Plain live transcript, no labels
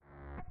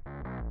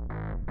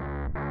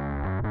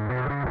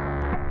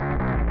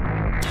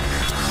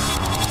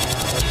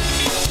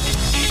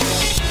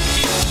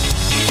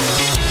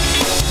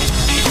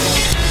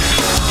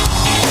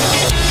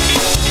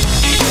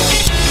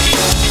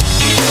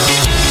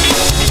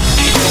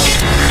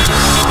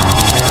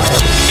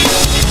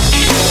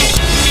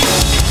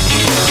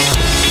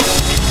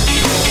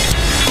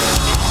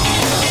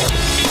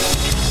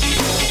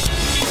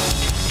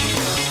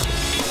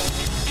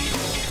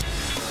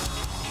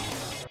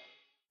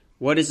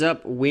What is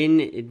up,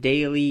 Win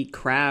Daily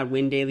crowd,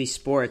 Win Daily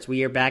Sports?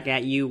 We are back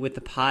at you with the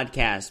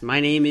podcast.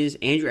 My name is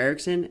Andrew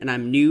Erickson, and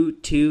I'm new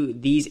to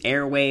these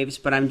airwaves,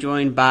 but I'm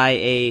joined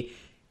by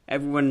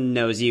everyone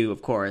knows you,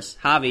 of course.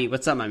 Javi,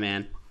 what's up, my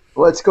man?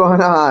 What's going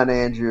on,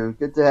 Andrew?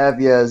 Good to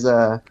have you as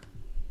a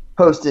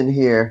host in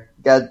here.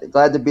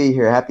 Glad to be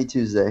here. Happy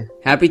Tuesday.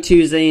 Happy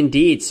Tuesday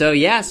indeed.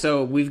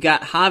 So we've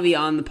got Javi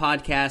on the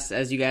podcast,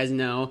 as you guys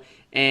know.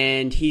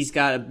 And he's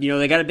got,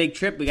 they got a big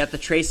trip. We got the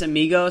Tres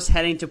Amigos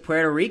heading to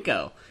Puerto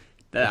Rico.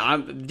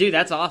 Dude,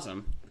 that's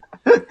awesome.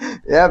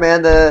 Yeah,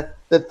 man, the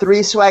three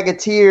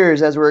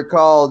Swagateers, as we're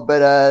called,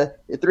 but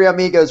the Three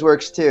Amigos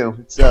works too.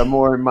 It's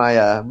more in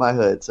my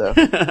hood. So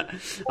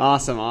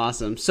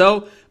awesome.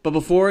 So, but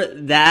before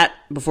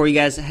you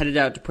guys headed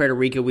out to Puerto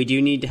Rico, we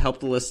do need to help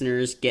the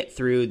listeners get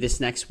through this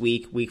next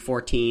week, week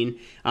 14.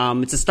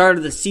 It's the start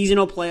of the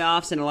seasonal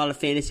playoffs in a lot of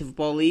fantasy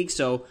football leagues.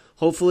 So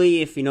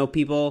hopefully, if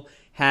people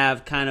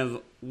have kind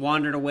of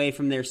wandered away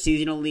from their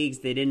seasonal leagues,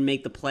 they didn't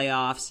make the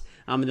playoffs,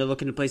 and they're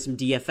looking to play some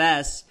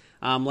DFS,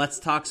 let's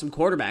talk some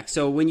quarterbacks.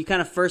 So when you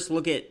kind of first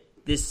look at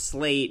this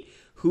slate,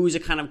 who's a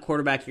kind of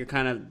quarterback that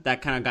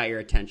kind of got your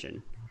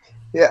attention?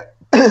 Yeah,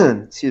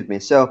 excuse me.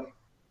 So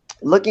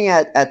looking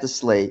at the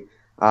slate,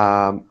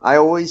 I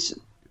always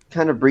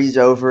kind of breeze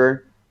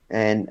over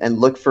and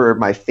look for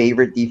my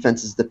favorite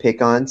defenses to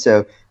pick on.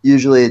 So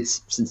usually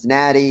it's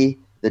Cincinnati,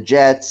 the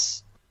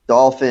Jets,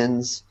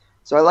 Dolphins.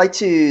 So I like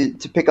to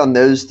pick on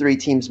those three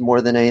teams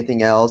more than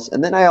anything else.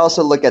 And then I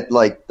also look at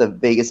like the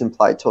Vegas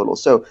implied total.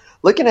 So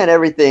looking at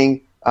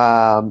everything,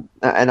 and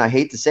I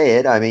hate to say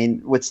it, I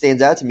mean, what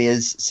stands out to me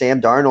is Sam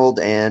Darnold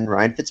and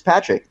Ryan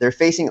Fitzpatrick. They're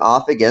facing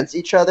off against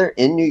each other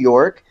in New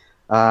York.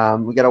 We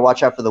got to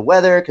watch out for the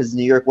weather because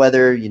New York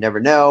weather, you never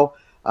know.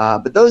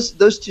 But those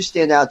two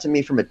stand out to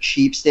me from a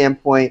cheap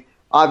standpoint.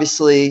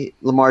 Obviously,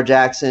 Lamar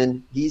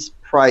Jackson, he's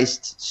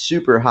priced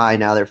super high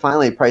now. They're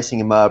finally pricing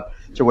him up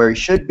to where he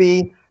should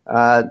be.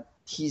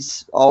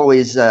 He's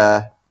always,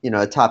 a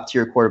top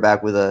tier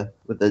quarterback with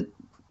a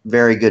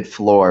very good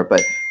floor,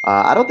 but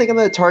I don't think I'm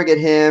going to target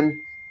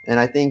him. And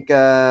I think,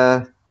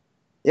 so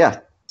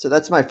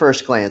that's my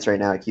first glance right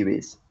now at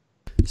QBs.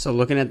 So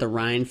looking at the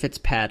Ryan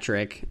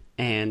Fitzpatrick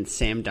and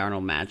Sam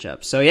Darnold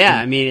matchup. So yeah,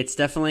 I mean, it's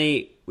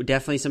definitely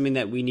something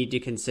that we need to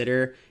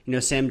consider.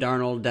 Sam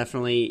Darnold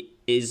definitely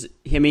is,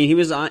 I mean, he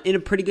was in a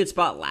pretty good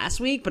spot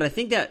last week, but I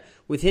think that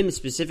with him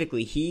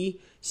specifically,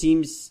 he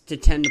seems to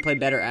tend to play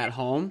better at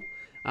home.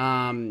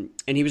 And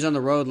he was on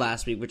the road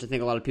last week, which I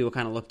think a lot of people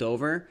kind of looked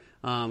over,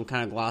 kind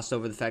of glossed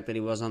over the fact that he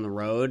was on the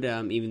road,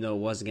 even though it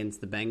was against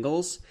the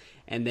Bengals.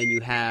 And then you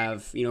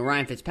have,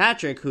 Ryan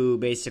Fitzpatrick, who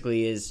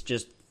basically is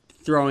just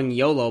throwing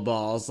YOLO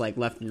balls like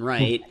left and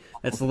right.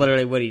 That's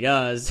literally what he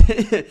does.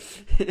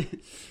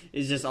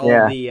 It's just all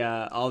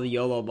the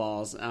YOLO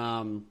balls.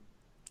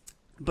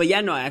 But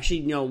yeah, no,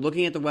 actually,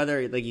 looking at the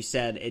weather, like you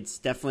said, it's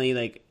definitely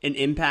like an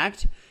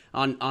impact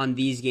on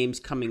these games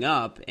coming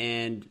up.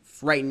 And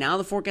right now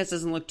the forecast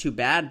doesn't look too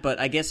bad, but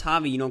I guess,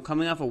 Javi,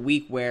 coming off a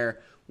week where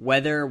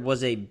weather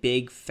was a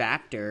big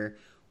factor,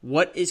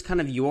 what is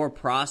kind of your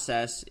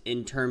process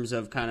in terms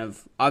of kind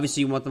of,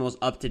 obviously you want the most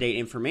up-to-date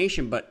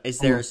information, but is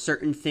there a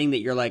certain thing that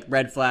you're like,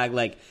 red flag,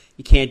 like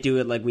you can't do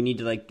it, like we need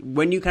to, like,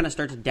 when you kind of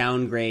start to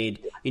downgrade,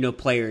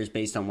 players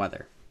based on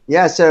weather?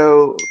 Yeah,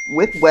 so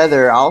with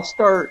weather, I'll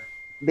start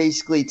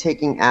basically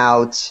taking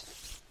out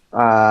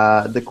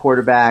the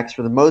quarterbacks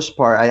for the most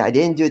part. I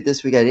didn't do it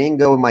this week. I didn't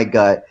go with my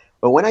gut.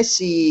 But when I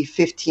see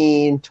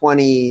 15,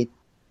 20,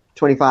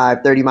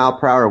 25, 30 mile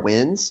per hour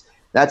winds,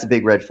 that's a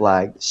big red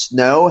flag.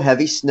 Snow,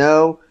 heavy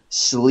snow,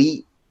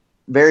 sleet,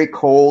 very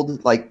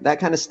cold, like that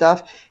kind of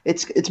stuff.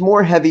 It's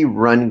more heavy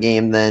run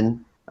game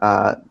than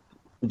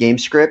game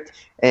script.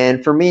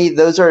 And for me,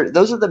 those are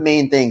the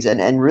main things.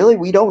 And really,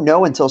 we don't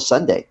know until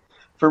Sunday.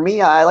 For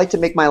me, I like to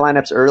make my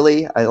lineups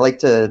early. I like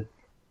to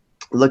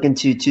look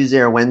into Tuesday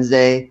or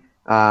Wednesday.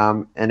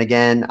 And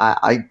again,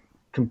 I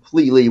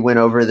completely went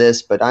over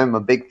this, but I'm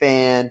a big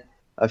fan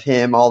of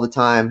him all the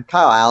time.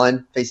 Kyle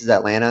Allen faces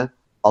Atlanta,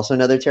 also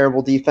another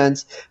terrible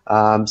defense.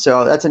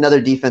 So that's another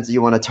defense that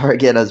you want to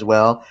target as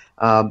well.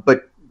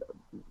 But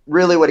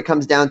really what it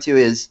comes down to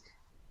is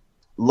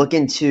look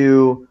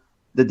into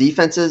the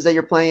defenses that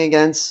you're playing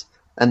against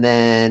and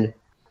then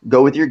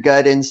go with your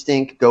gut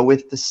instinct, go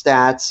with the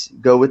stats,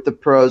 go with the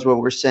pros, what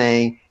we're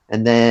saying.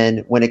 And then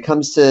when it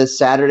comes to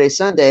Saturday,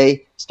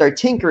 Sunday, start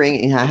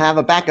tinkering and have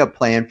a backup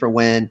plan for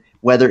when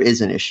weather is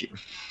an issue.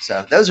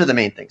 So those are the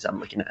main things I'm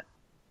looking at.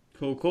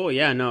 Cool.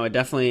 Yeah, no, it's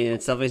definitely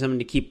something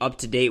to keep up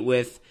to date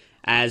with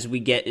as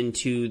we get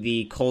into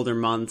the colder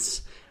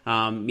months.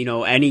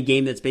 Any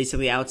game that's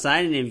basically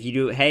outside, and if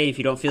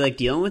you don't feel like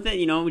dealing with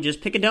it, just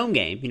pick a dome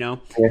game. Yeah.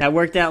 That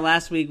worked out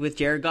last week with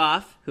Jared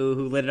Goff, who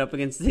lit it up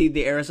against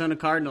the Arizona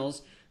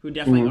Cardinals, who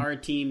definitely are a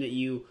team that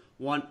you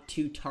want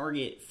to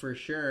target for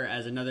sure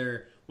as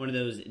another one of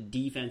those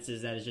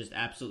defenses that is just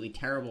absolutely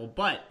terrible.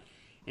 But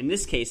in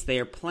this case, they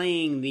are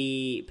playing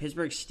the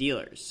Pittsburgh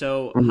Steelers.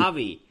 So,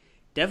 Javi,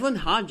 Devlin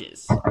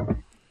Hodges,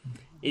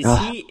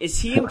 Is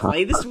he in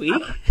play this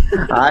week?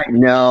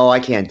 No, I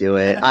can't do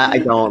it. I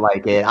don't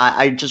like it.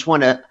 I just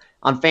want to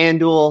on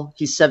FanDuel.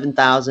 He's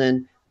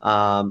 7,000.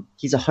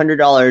 He's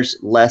 $100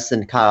 less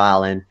than Kyle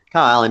Allen.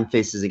 Kyle Allen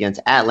faces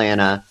against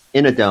Atlanta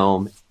in a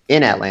dome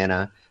in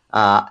Atlanta,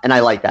 and I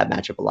like that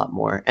matchup a lot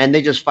more. And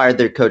they just fired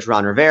their coach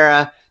Ron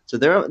Rivera, so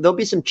there'll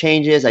be some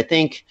changes. I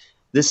think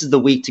this is the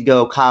week to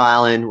go Kyle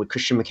Allen with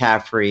Christian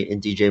McCaffrey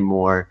and DJ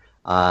Moore.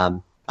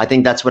 I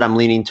think that's what I'm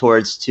leaning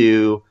towards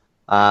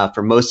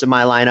for most of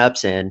my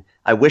lineups, and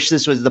I wish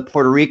this was the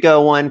Puerto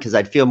Rico one because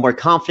I'd feel more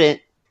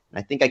confident.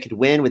 I think I could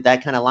win with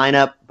that kind of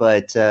lineup,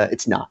 but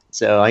it's not.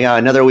 So I got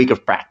another week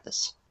of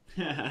practice.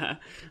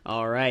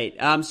 All right.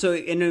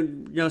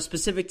 So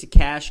specific to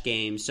cash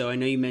games. So I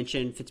know you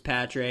mentioned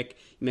Fitzpatrick,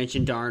 you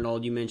mentioned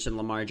Darnold, you mentioned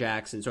Lamar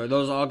Jackson. So are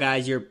those all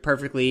guys you're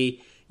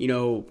perfectly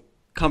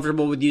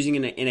comfortable with using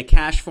in a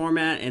cash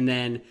format? And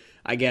then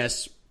I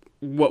guess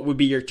what would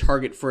be your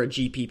target for a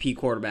GPP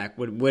quarterback?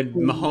 Would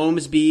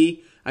Mahomes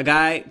be a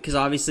guy? Because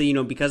obviously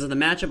because of the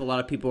matchup, a lot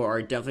of people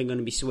are definitely going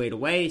to be swayed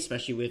away,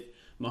 especially with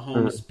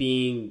Mahomes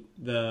being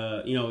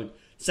the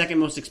second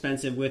most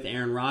expensive with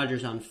Aaron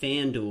Rodgers on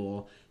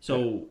FanDuel.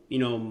 So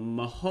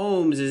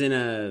Mahomes is in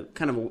a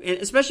kind of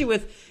especially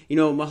with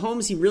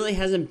Mahomes, he really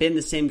hasn't been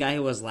the same guy he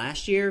was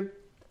last year,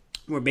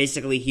 where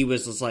basically he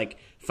was just like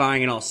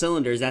firing at all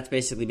cylinders. That's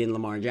basically been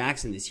Lamar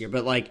Jackson this year.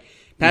 But like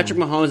Patrick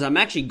Mahomes, I'm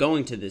actually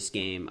going to this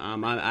game.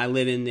 I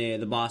live in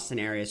the Boston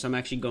area, so I'm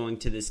actually going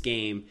to this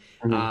game,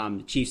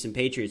 Chiefs and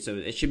Patriots. So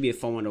it should be a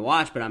fun one to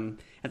watch. But I'm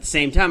at the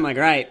same time like,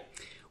 all right,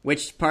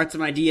 which parts of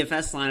my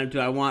DFS lineup do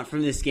I want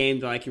from this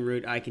game that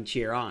I can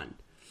cheer on?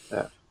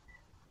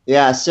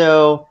 Yeah,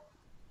 so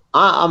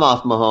I'm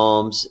off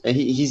Mahomes.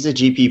 He's a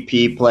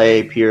GPP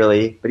play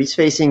purely, but he's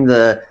facing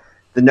the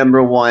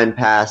number one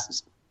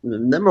defense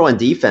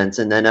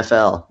in the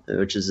NFL,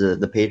 which is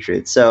the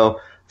Patriots. So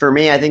for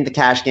me, I think the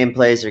cash game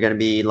plays are going to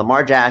be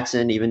Lamar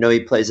Jackson, even though he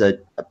plays a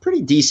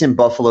pretty decent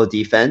Buffalo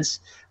defense.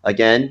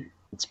 Again,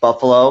 it's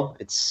Buffalo.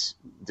 It's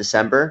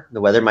December. The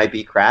weather might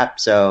be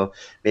crap, so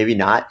maybe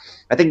not.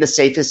 I think the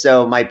safest,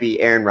 though, might be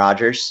Aaron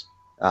Rodgers.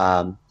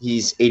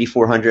 He's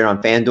 $8,400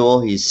 on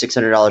FanDuel. He's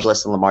 $600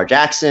 less than Lamar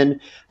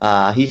Jackson.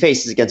 He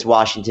faces against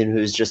Washington,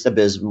 who's just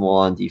abysmal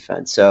on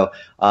defense. So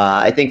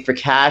I think for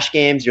cash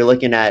games, you're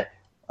looking at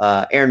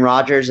Aaron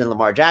Rodgers and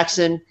Lamar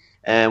Jackson.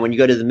 And when you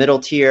go to the middle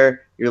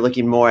tier, you're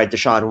looking more at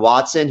Deshaun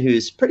Watson,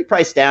 who's pretty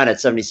priced down at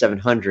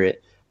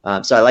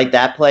 $7,700. So I like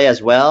that play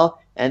as well.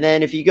 And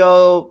then if you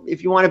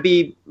want to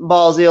be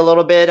ballsy a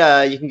little bit,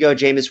 you can go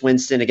Jameis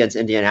Winston against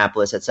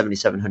Indianapolis at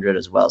 $7,700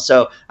 as well.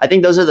 So I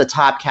think those are the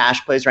top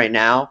cash plays right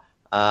now.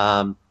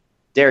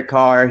 Derek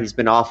Carr, he's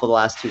been awful the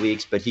last 2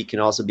 weeks, but he can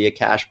also be a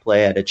cash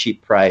play at a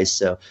cheap price.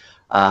 So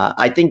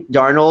I think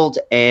Darnold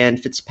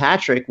and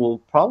Fitzpatrick will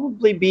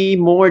probably be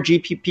more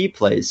GPP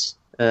plays.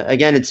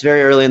 Again, it's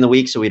very early in the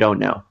week, so we don't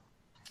know.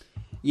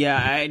 Yeah,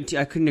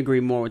 I couldn't agree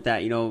more with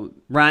that.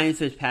 Ryan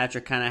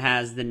Fitzpatrick kind of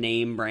has the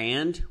name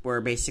brand where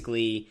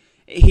basically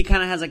he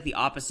kind of has like the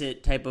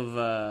opposite type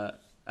of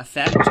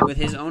effect with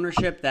his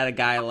ownership that a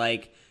guy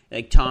like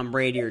Tom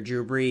Brady or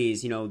Drew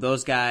Brees,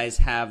 those guys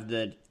have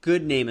the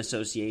good name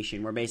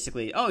association where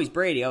basically, oh, he's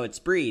Brady, oh, it's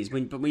Brees.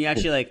 But when you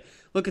actually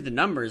look at the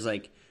numbers,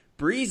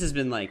 Brees has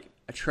been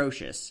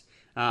atrocious.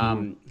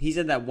 He's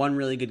had that one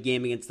really good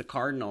game against the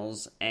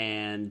Cardinals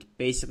and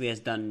basically has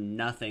done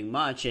nothing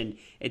much. And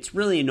it's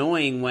really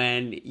annoying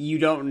when you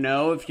don't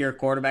know if your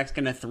quarterback's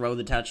going to throw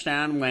the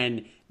touchdown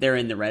when they're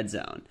in the red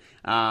zone.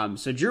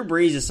 So Drew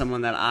Brees is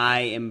someone that I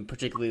am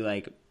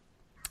particularly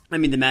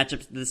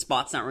the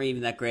spot's not really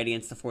even that great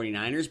against the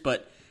 49ers,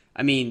 but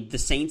the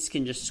Saints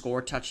can just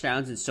score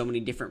touchdowns in so many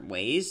different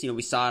ways.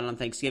 We saw it on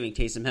Thanksgiving,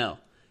 Taysom Hill.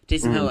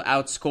 Taysom Hill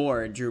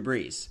outscored Drew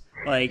Brees.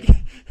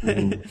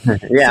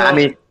 Yeah,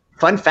 so,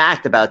 fun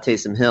fact about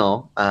Taysom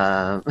Hill,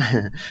 and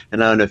I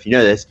don't know if you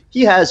know this,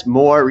 he has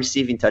more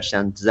receiving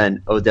touchdowns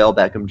than Odell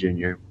Beckham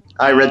Jr.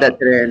 I read that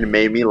today and it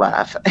made me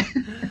laugh.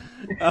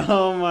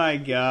 Oh my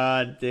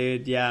god,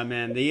 dude! Yeah,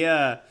 man,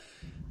 the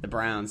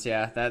Browns,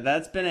 yeah,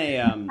 that's been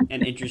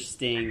an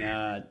interesting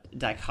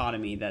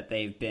dichotomy that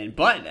they've been.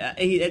 But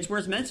it's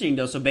worth mentioning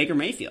though. So Baker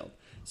Mayfield,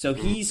 so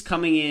he's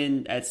coming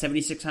in at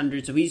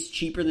 $7,600, so he's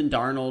cheaper than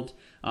Darnold,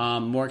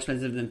 more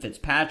expensive than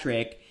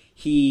Fitzpatrick.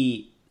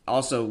 He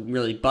also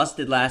really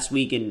busted last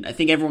week, and I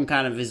think everyone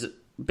kind of is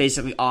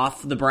basically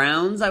off the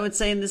Browns, I would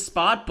say, in this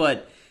spot,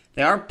 but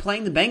they are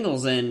playing the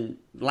Bengals, and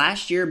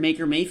last year,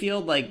 Baker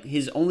Mayfield,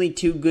 his only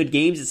two good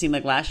games, it seemed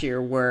like last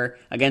year, were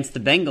against the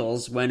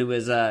Bengals when it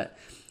was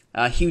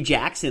Hugh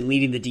Jackson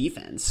leading the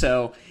defense.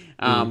 So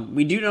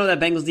we do know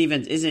that Bengals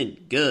defense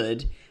isn't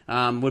good.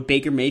 Would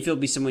Baker Mayfield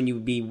be someone you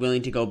would be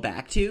willing to go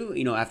back to,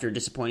 after a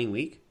disappointing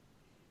week?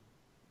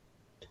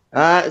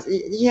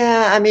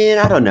 Yeah,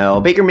 I don't know.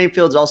 Baker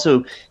Mayfield's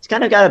he's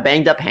kind of got a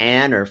banged up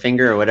hand or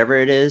finger or whatever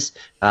it is.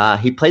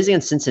 He plays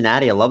against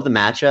Cincinnati. I love the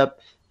matchup.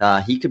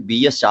 He could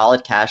be a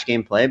solid cash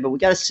game play, but we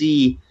got to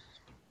see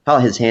how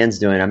his hand's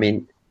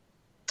doing.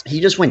 He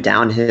just went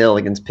downhill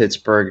against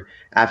Pittsburgh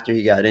after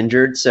he got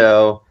injured.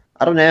 So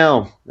I don't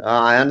know.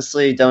 I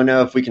honestly don't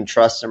know if we can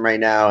trust him right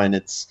now, and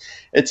it's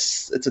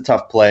a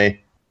tough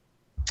play.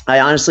 I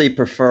honestly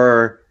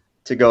prefer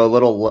to go a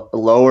little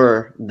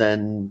lower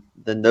than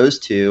those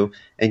two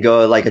and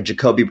go like a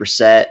Jacoby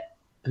Brissett,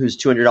 who's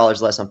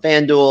 $200 less on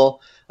FanDuel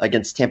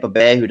against Tampa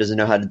Bay, who doesn't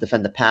know how to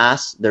defend the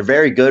pass. They're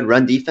very good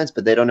run defense,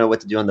 but they don't know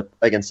what to do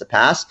against the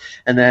pass.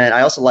 And then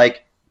I also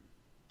like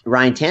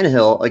Ryan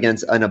Tannehill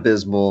against an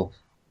abysmal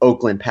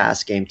Oakland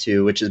pass game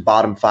too, which is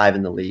bottom 5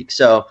 in the league.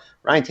 So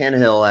Ryan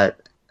Tannehill at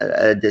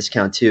a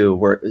discount too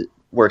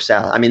works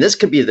out. I mean, this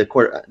could be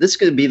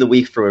the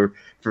week for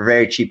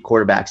very cheap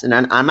quarterbacks. And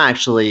I'm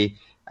actually,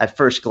 at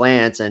first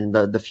glance, and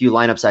the few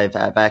lineups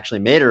I've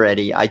actually made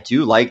already, I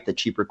do like the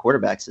cheaper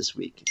quarterbacks this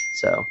week.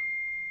 So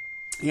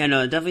yeah,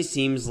 no, it definitely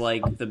seems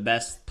like the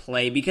best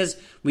play because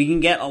we can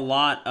get a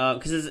lot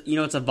because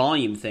it's a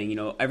volume thing.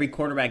 Every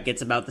quarterback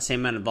gets about the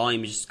same amount of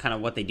volume, just kind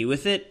of what they do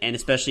with it, and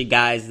especially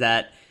guys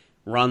that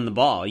run the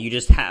ball. You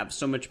just have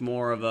so much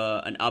more of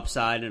an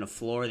upside and a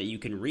floor that you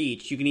can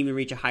reach. You can even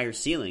reach a higher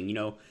ceiling.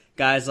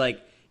 Guys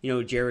like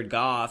Jared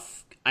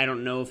Goff. I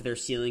don't know if their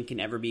ceiling can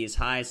ever be as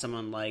high as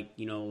someone like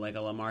like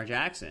a Lamar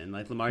Jackson.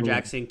 Like Lamar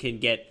Jackson can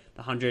get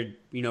the 100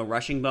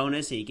 rushing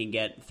bonus, and he can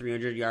get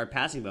 300-yard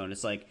passing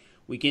bonus. Like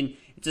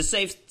it's a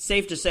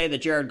safe to say that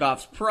Jared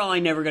Goff's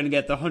probably never going to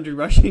get the 100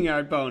 rushing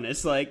yard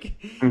bonus.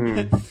 Like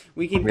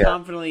we can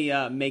confidently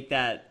make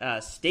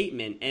that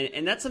statement,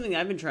 and that's something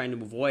I've been trying to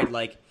avoid.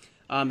 Like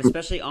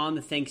especially on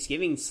the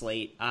Thanksgiving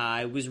slate,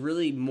 I was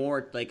really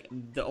more like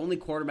the only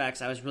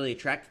quarterbacks I was really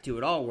attracted to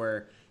at all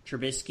were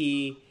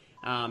Trubisky,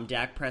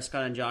 Dak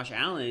Prescott, and Josh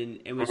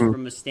Allen. It was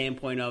from a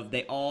standpoint of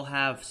they all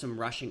have some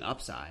rushing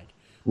upside.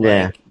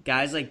 Yeah, like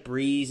guys like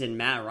Breeze and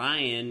Matt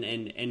Ryan,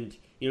 and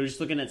just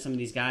looking at some of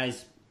these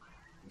guys,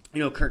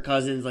 Kirk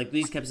Cousins, like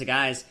these types of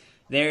guys,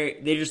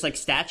 they're just like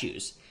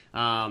statues.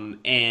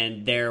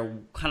 And they're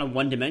kind of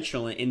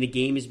one-dimensional, and the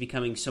game is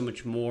becoming so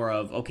much more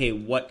of, okay,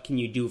 what can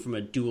you do from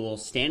a dual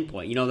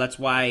standpoint? That's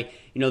why,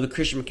 the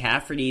Christian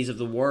McCaffreys of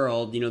the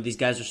world, these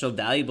guys are so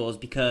valuable is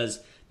because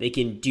they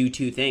can do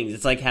two things.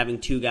 It's like having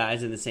two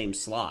guys in the same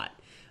slot.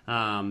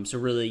 So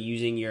really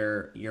using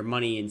your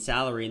money and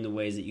salary in the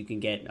ways that you can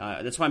get.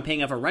 That's why I'm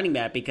paying off a running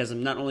back, because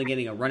I'm not only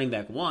getting a running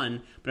back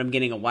 1, but I'm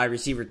getting a wide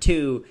receiver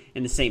 2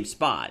 in the same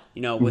spot,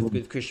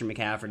 with Christian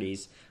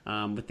McCaffrey's,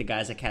 with the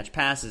guys that catch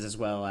passes as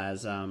well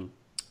as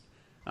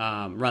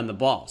run the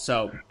ball.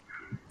 So,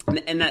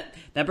 and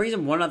that brings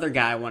up one other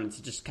guy I wanted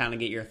to just kind of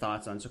get your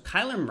thoughts on. So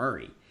Kyler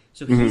Murray.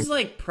 So he's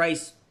like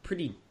priced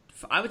pretty,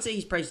 I would say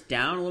he's priced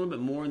down a little bit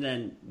more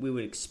than we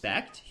would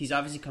expect. He's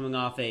obviously coming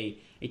off a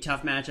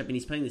tough matchup, and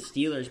he's playing the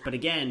Steelers. But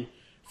again,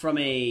 from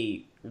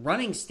a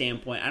running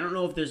standpoint, I don't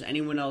know if there's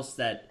anyone else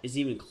that is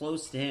even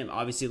close to him.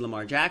 Obviously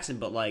Lamar Jackson,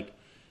 but like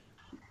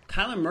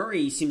Kyler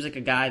Murray seems like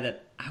a guy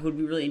that I would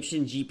be really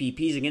interested in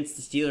GPPs against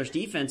the Steelers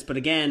defense. But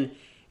again,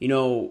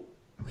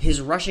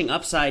 his rushing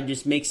upside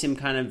just makes him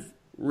kind of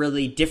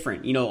really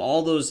different.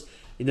 All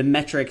the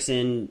metrics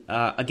in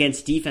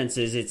against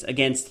defenses, it's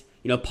against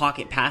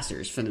pocket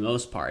passers for the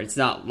most part. It's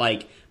not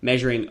like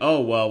measuring,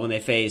 when they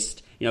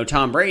faced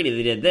Tom Brady,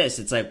 they did this.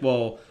 It's like,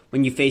 well,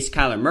 when you face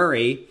Kyler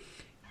Murray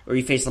or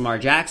you face Lamar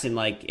Jackson,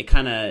 like it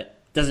kind of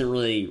doesn't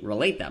really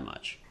relate that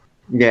much.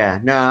 Yeah,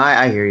 no,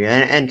 I hear you.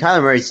 And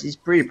Kyler Murray, he's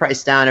pretty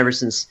priced down ever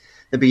since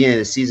the beginning of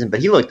the season, but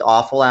he looked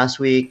awful last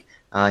week.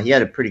 He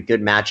had a pretty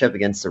good matchup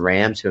against the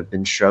Rams, who have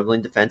been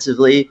struggling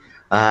defensively.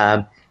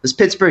 This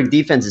Pittsburgh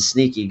defense is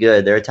sneaky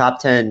good. They're a top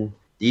 10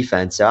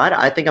 defense, so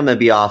I think I'm going to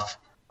be off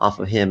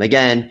of him.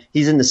 Again,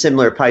 he's in the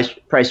similar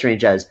price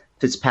range as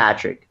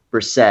Fitzpatrick,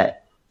 Brissett,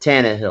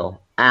 Tannehill,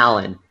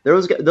 Allen.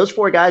 Those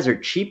 4 guys are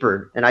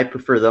cheaper, and I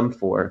prefer them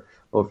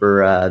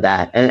over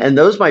that. And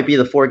those might be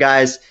the 4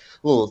 guys.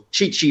 A little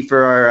cheat sheet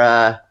for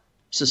our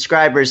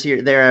subscribers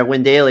there at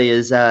Win Daily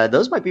is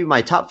those might be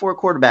my top 4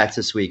 quarterbacks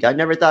this week. I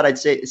never thought I'd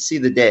see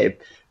the day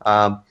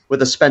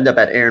with a spend up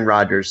at Aaron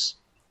Rodgers.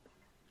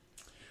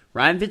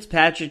 Ryan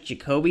Fitzpatrick,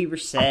 Jacoby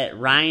Brissett,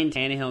 Ryan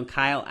Tannehill, and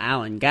Kyle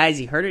Allen. Guys,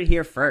 you heard it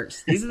here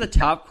first. These are the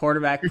top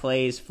quarterback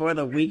plays for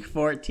the Week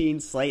 14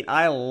 slate.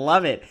 I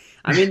love it.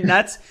 I mean,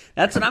 that's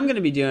what I'm going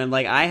to be doing.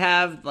 Like, I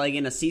have, like,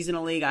 in a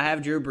seasonal league, I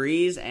have Drew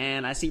Brees,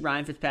 and I see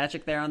Ryan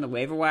Fitzpatrick there on the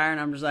waiver wire, and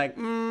I'm just like,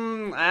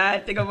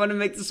 I think I'm going to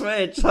make the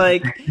switch.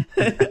 Like,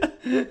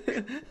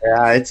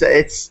 yeah,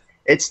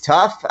 it's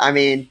tough. I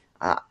mean,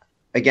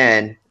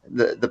 again,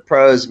 the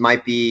pros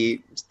might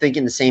be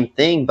thinking the same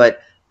thing,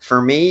 but for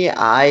me,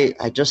 I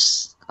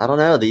don't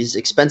know. These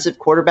expensive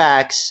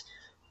quarterbacks,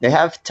 they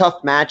have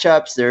tough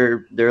matchups.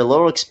 They're a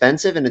little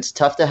expensive, and it's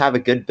tough to have a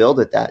good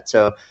build at that.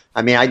 So,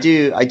 I mean, I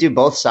do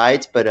both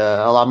sides, but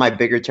a lot of my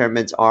bigger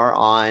tournaments are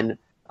on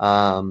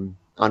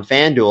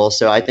FanDuel.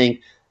 So I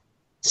think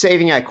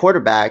saving at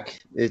quarterback,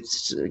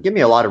 it's give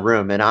me a lot of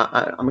room, and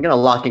I'm going to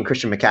lock in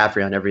Christian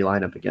McCaffrey on every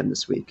lineup again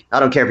this week. I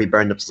don't care if he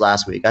burned up his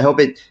last week. I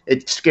hope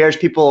it scares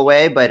people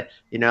away, but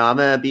I'm going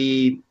to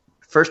be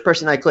first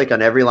person I click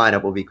on every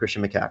lineup will be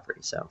Christian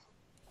McCaffrey. So.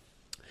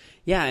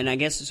 Yeah, and I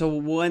guess so.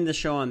 We'll end the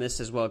show on this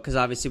as well because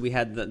obviously we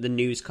had the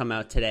news come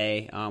out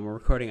today. We're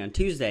recording on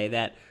Tuesday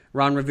that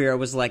Ron Rivera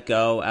was let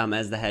go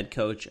as the head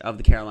coach of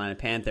the Carolina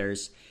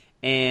Panthers,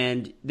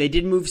 and they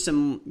did move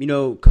some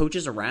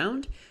coaches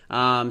around.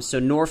 So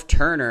Norv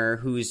Turner,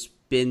 who's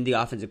been the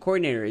offensive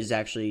coordinator, is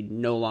actually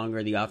no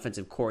longer the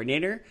offensive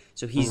coordinator.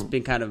 So he's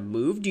been kind of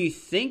moved. Do you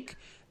think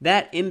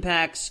that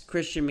impacts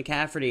Christian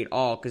McCaffrey at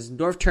all? Because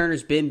Norv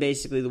Turner's been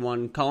basically the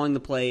one calling the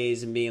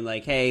plays and being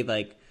like, hey,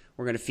 like,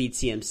 we're going to feed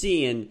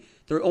CMC. And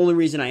the only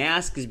reason I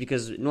ask is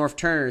because Norv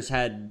Turner's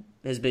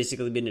has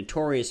basically been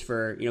notorious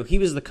for, he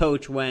was the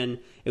coach when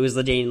it was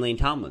LaDainian Lane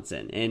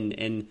Tomlinson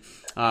and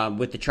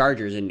with the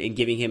Chargers and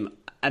giving him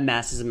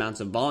massive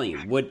amounts of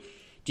volume.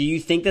 Do you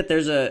think that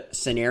there's a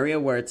scenario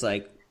where it's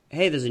like,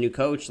 hey, there's a new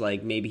coach,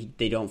 like maybe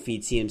they don't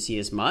feed CMC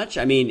as much?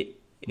 I mean,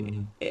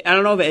 I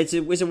don't know, but is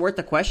it worth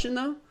the question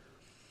though?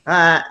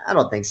 I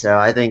don't think so.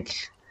 I think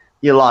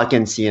you lock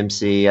in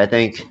CMC. I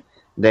think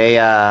they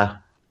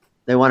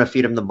want to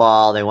feed him the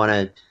ball. They want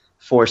to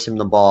force him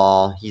the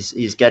ball.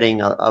 He's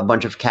getting a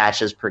bunch of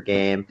catches per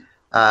game.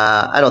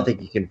 I don't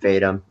think you can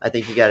fade him. I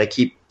think you got to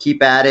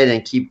keep at it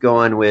and keep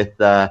going with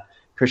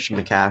Christian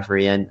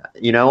McCaffrey. And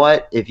you know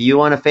what? If you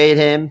want to fade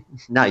him,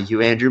 not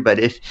you, Andrew, but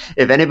if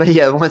anybody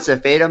wants to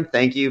fade him,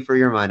 thank you for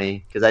your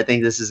money, because I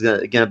think this is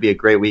going to be a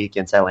great week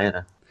against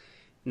Atlanta.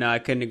 No, I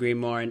couldn't agree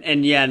more.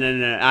 And yeah,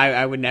 no.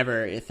 I would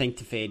never think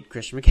to fade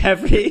Christian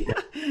McCaffrey.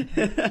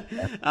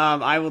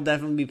 I will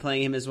definitely be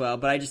playing him as well,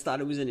 but I just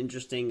thought it was an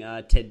interesting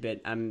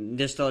tidbit.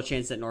 There's still a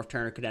chance that Norv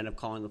Turner could end up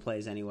calling the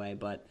plays anyway,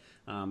 but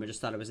I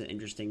just thought it was an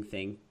interesting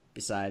thing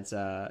besides,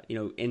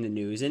 in the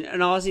news.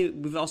 And honestly,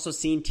 we've also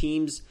seen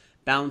teams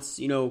bounce,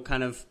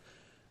 kind of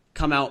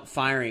come out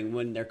firing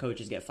when their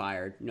coaches get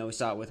fired. We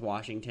saw it with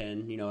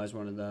Washington, as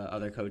one of the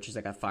other coaches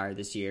that got fired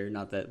this year.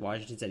 Not that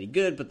Washington's any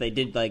good, but they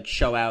did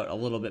show out a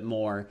little bit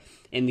more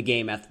in the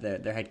game after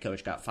their head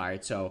coach got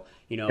fired. So,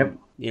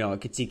 I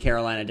could see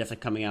Carolina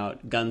definitely coming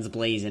out guns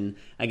blazing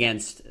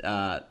against,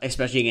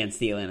 especially against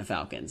the Atlanta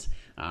Falcons,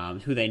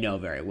 who they know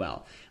very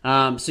well.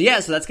 So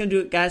that's going to do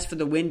it, guys, for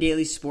the Win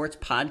Daily Sports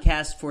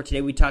podcast for today.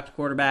 We talked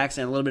quarterbacks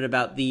and a little bit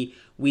about the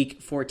Week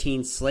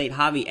 14 slate.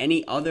 Javi,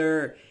 any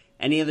other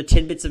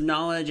tidbits of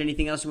knowledge?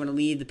 Anything else you want to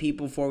leave the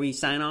people before we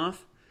sign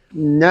off?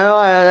 No,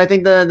 I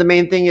think the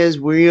main thing is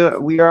we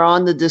are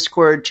on the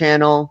Discord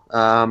channel.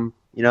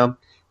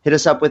 Hit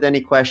us up with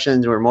any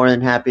questions. We're more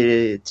than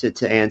happy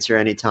to answer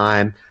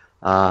anytime.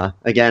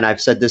 Again, I've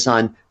said this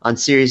on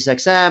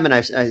SiriusXM, and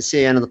I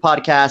see it on the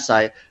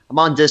podcast. I'm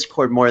on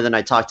Discord more than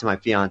I talk to my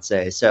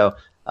fiance. So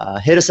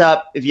hit us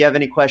up if you have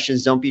any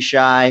questions. Don't be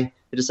shy.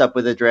 Hit us up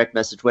with a direct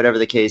message, whatever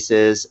the case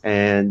is.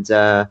 And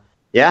don't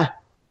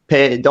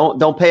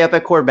pay up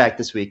at quarterback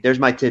this week. There's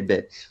my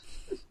tidbit.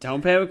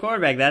 Don't pay up at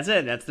quarterback. That's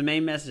it. That's the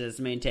main message. That's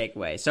the main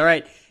takeaway. So, all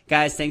right,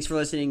 guys, thanks for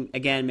listening.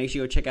 Again, make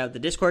sure you go check out the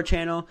Discord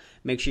channel.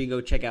 Make sure you go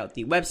check out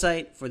the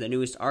website for the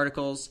newest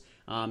articles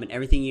and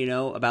everything you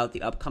know about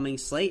the upcoming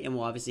slate. And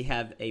we'll obviously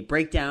have a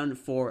breakdown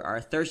for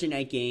our Thursday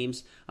night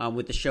games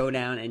with the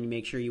showdown. And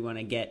make sure you want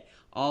to get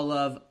all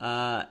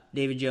of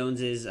David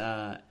Jones's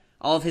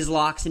all of his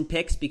locks and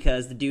picks,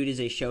 because the dude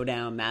is a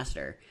showdown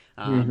master.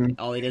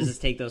 All he does is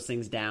take those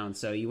things down.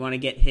 So you want to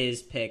get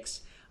his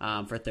picks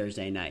for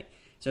Thursday night.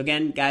 So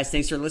again, guys,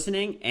 thanks for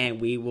listening, and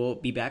we will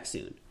be back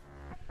soon.